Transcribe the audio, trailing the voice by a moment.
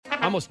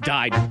I almost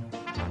died.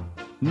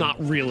 Not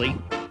really.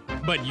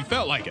 But you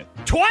felt like it.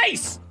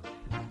 Twice!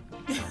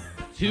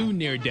 2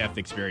 near-death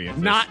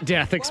experiences. Not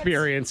death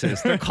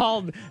experiences. They're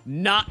called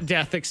not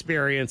death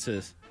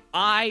experiences.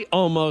 I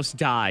almost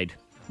died.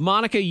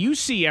 Monica, you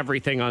see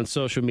everything on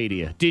social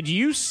media. Did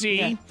you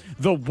see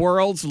the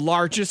world's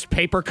largest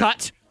paper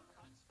cut?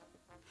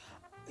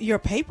 Your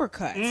paper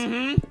cut.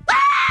 Mm-hmm.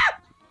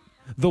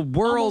 The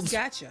world's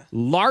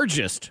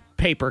largest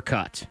paper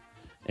cut.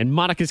 And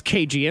Monica's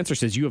KG answer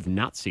says, you have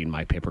not seen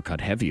my paper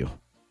cut, have you?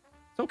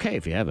 It's okay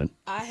if you haven't.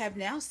 I have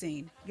now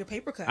seen your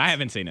paper cut. I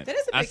haven't seen it.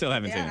 I still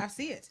haven't seen it. I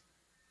see it.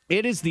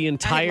 It is the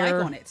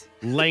entire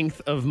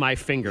length of my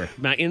finger.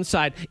 My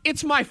inside.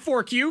 It's my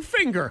fork you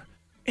finger.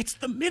 It's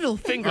the middle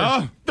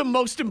finger. The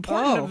most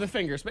important of the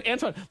fingers. But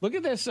Antoine, look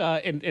at this.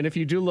 And if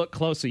you do look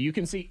closely, you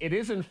can see it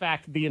is, in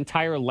fact, the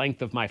entire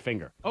length of my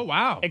finger. Oh,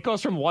 wow. It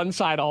goes from one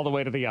side all the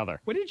way to the other.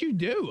 What did you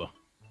do?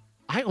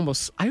 I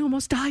almost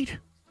died.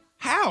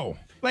 How?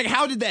 Like,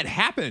 how did that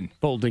happen?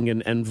 Folding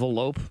an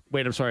envelope.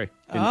 Wait, I'm sorry.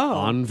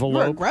 An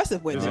envelope. You're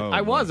aggressive with it.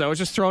 I was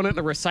just throwing it in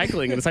the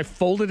recycling. And as I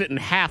folded it in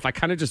half, I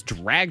kind of just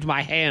dragged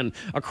my hand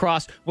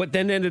across what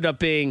then ended up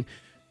being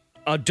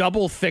a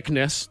double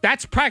thickness.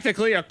 That's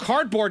practically a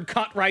cardboard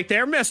cut right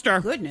there,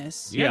 mister.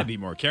 Goodness. You gotta be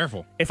more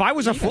careful. If I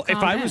was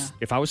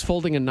if I was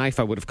folding a knife,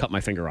 I would have cut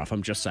my finger off.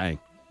 I'm just saying.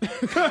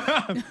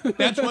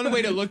 That's one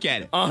way to look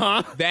at it.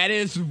 That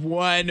is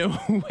one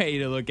way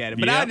to look at it.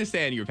 But I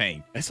understand your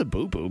pain. That's a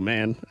boo-boo,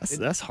 man.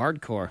 That's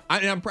hardcore.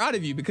 I'm proud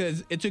of you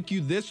because it took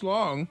you this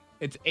long.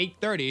 It's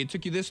 8:30. It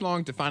took you this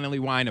long to finally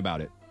whine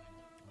about it.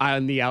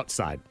 On the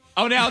outside.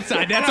 On the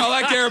outside. That's all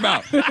I care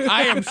about.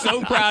 I am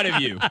so proud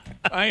of you.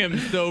 I am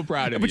so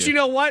proud of you. But you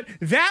know what?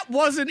 That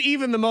wasn't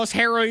even the most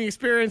harrowing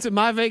experience of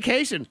my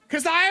vacation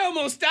because I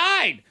almost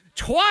died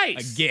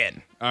twice.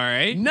 Again. All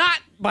right. Not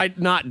by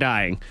not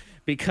dying.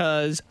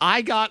 Because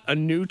I got a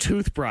new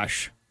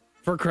toothbrush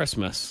for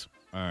Christmas.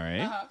 All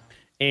right.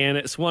 And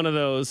it's one of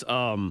those,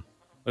 what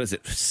is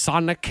it,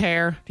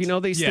 Sonicare? Do you know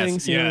these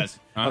things? Yes.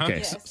 Okay,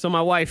 yes. So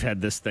my wife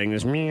had this thing,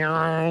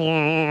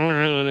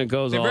 and it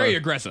goes They're very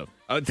aggressive.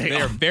 They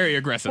are very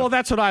aggressive. Well,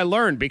 that's what I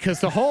learned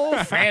because the whole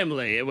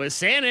family, it was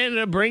Santa ended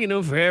up bringing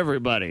them for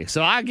everybody.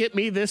 So I get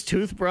me this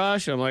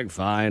toothbrush. I'm like,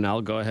 fine,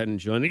 I'll go ahead and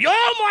join it.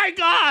 Oh, my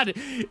God!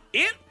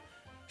 It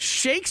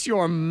shakes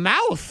your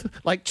mouth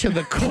like to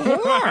the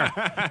core.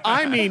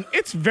 I mean,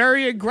 it's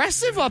very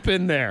aggressive up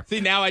in there.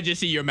 See, now I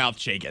just see your mouth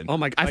shaking. Oh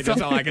my God. That's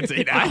all I can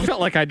see now. I felt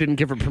like I didn't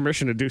give her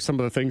permission to do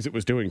some of the things it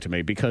was doing to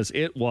me because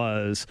it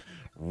was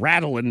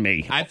rattling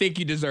me. I think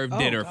you deserve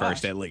dinner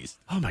first, at least.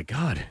 Oh my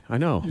God. I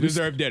know. You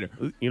deserve dinner.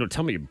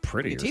 Tell me you're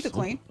pretty. Your teeth are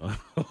clean.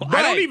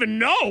 I don't even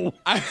know.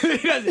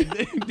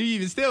 Do you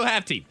even still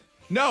have teeth?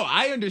 No,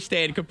 I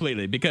understand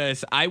completely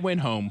because I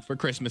went home for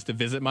Christmas to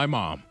visit my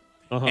mom.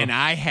 And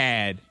I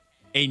had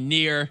a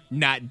near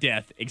not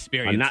death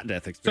experience. A not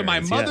death experience. So my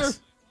mother,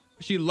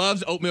 she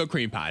loves oatmeal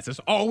cream pies. It's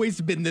always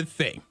been the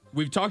thing.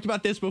 We've talked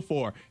about this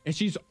before, and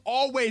she's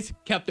always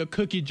kept a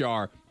cookie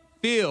jar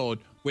filled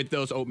with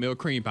those oatmeal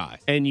cream pies.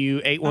 And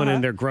you ate one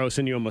and they're gross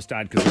and you almost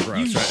died because they're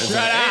gross. Right? Shut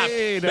up.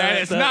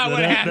 That is not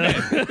what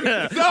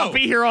happened. So, I'll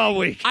be here all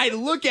week. I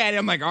look at it.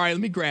 I'm like, all right,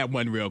 let me grab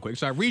one real quick.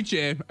 So I reach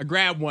in, I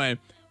grab one,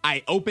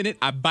 I open it,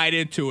 I bite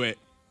into it.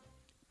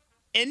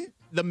 In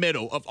the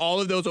middle of all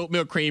of those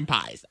oatmeal cream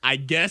pies, I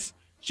guess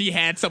she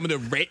had some of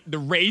the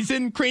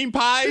raisin cream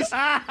pies. So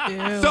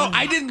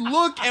I didn't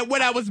look at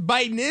what I was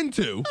biting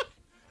into.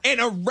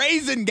 And a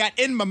raisin got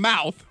in my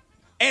mouth.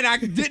 And I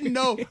didn't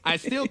know. I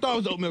still thought it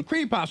was oatmeal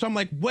cream pie. So I'm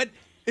like, what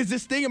is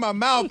this thing in my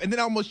mouth? And then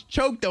I almost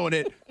choked on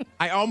it.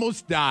 I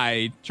almost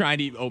died trying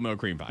to eat oatmeal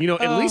cream pie.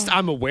 At least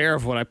I'm aware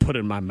of what I put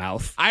in my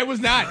mouth. I was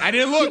not. I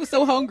didn't look. You were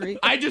so hungry.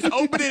 I just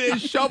opened it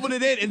and shoveled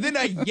it in. And then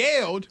I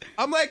yelled.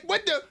 I'm like,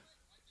 what the?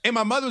 And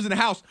my mother was in the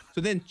house.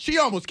 So then she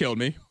almost killed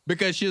me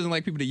because she doesn't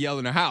like people to yell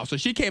in her house. So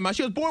she came out.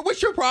 She was, boy,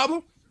 what's your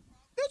problem?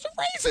 There's a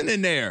raisin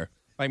in there.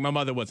 Like, my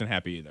mother wasn't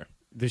happy either.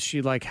 Does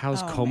she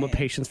house coma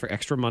patients for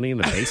extra money in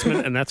the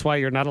basement? And that's why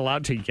you're not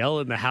allowed to yell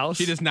in the house?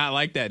 She does not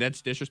like that.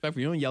 That's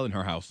disrespectful. You don't yell in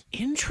her house.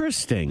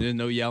 Interesting. There's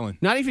no yelling.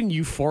 Not even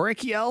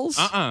euphoric yells?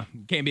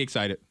 Can't be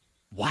excited.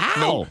 Wow.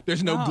 No,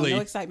 there's no glee.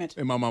 No excitement.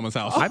 In my mama's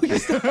house.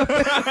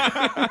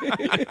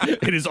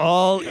 It is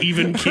all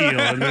even keel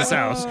in this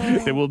house.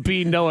 There will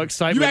be no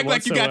excitement You act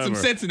like whatsoever. you got some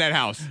sense in that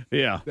house.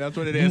 Yeah. That's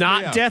what it is.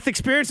 Not death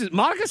experiences.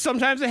 Monica,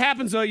 sometimes it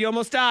happens, though. You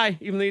almost die,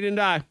 even though you didn't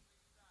die.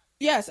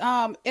 Yes,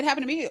 it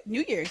happened to me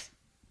New Year's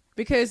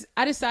because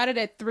I decided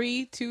at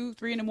 3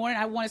 in the morning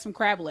I wanted some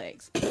crab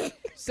legs.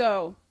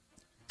 so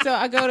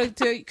I go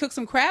to cook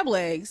some crab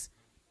legs,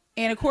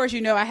 and of course,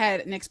 I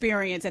had an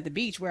experience at the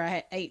beach where I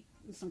had ate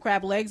some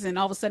crab legs, and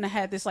all of a sudden I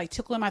had this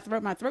tickle in my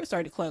throat. My throat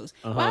started to close.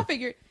 Well, I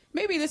figured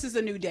maybe this is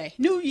a new day,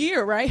 new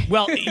year, right?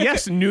 Well,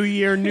 yes, new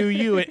year, new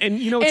you. And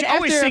you know, what And you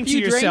always after a think to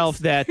few yourself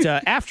that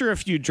after a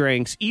few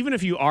drinks, even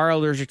if you are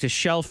allergic to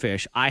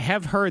shellfish, I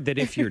have heard that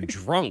if you're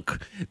drunk,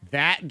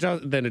 then it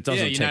doesn't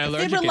Yeah, you're take not effect.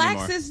 allergic It anymore.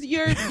 relaxes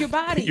your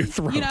body, Your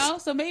throat. you know.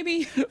 So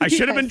maybe I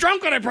should have been Yes.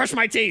 drunk when I brushed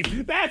my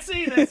teeth. That's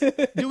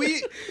it. Do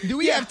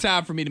we have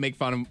time for me to make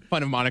fun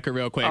of Monica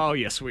real quick? Oh,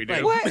 yes, we do.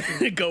 Like,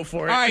 what? Go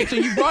for it. All right, so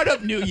you brought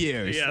up New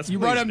Year's. Yes, you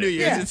brought please up do. New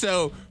Year's, Yeah. and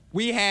so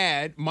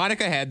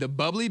Monica had the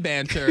bubbly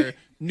banter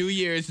New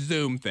Year's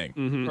Zoom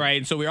thing, right?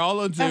 And so we're all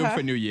on Zoom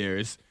for New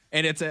Year's,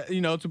 and it's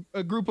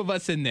a group of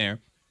us in there,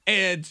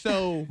 and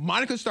so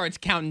Monica starts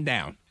counting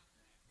down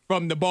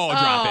from the ball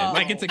dropping,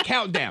 like it's a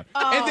countdown,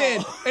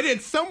 and then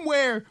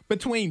somewhere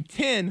between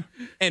 10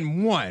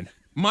 and 1,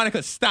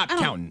 Monica stopped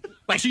counting,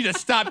 like she just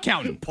stopped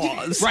counting.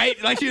 Pause.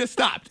 Right, like she just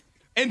stopped,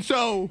 and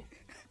so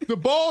the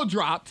ball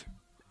dropped.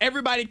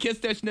 Everybody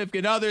kissed their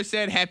significant other,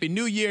 said Happy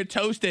New Year,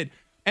 toasted,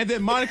 and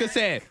then Monica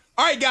said,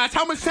 "All right, guys,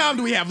 how much time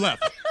do we have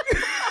left?"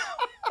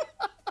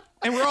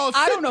 And we're all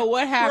I don't know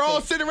what happened. We're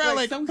all sitting around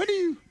like, some- what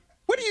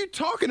are you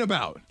talking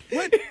about?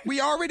 What we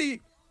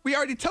already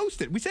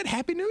toasted. We said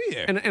Happy New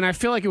Year. And I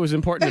feel like it was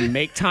important to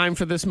make time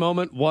for this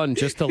moment. One,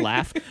 just to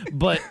laugh,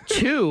 but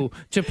two,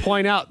 to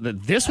point out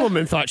that this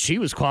woman thought she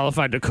was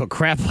qualified to cook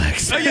crab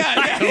legs.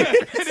 yeah.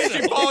 And then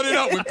she followed it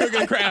up with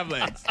cooking crab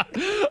legs.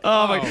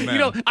 Oh my! man. You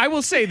know, I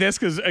will say this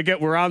because again,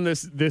 we're on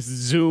this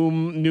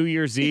Zoom New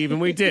Year's Eve, and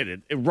we did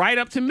it right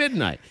up to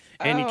midnight.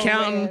 And you Oh,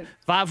 counting man.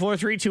 5, 4,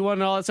 3, 2, 1,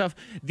 and all that stuff.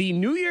 The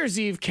New Year's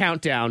Eve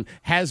countdown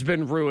has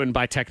been ruined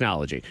by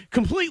technology,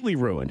 completely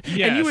ruined. And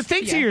Yes. you would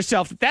think to Yeah.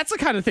 yourself, that's the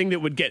kind of thing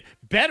that would get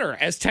better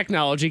as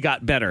technology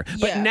got better.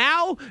 But Yeah.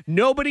 now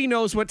nobody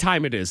knows what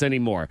time it is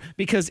anymore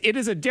because it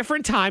is a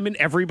different time in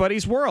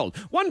everybody's world.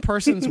 One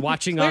person's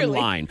watching Clearly.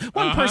 online.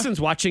 One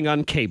person's watching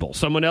on cable.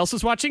 Someone else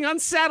is watching on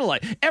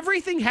satellite.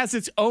 Everything has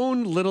its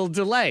own little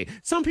delay.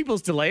 Some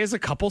people's delay is a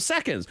couple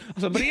seconds.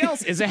 Somebody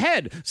else is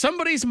ahead.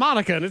 Somebody's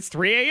Monica and it's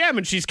 3 a.m.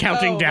 and she's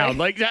counting Oh, down. right.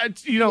 Like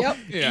that, you know, Yep.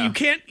 Yeah.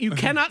 you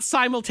cannot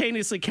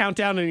simultaneously count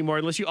down anymore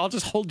unless you all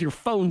just hold your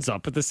phones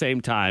up at the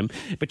same time.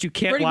 But you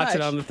can't Pretty watch it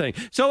much. on the thing.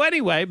 So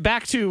anyway,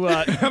 back to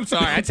I'm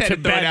sorry, I just had to throw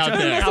it bad out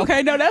jokes. there.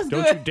 Okay, no, that's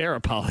Don't good. you dare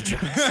apologize.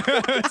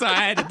 So I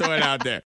had to throw it out there.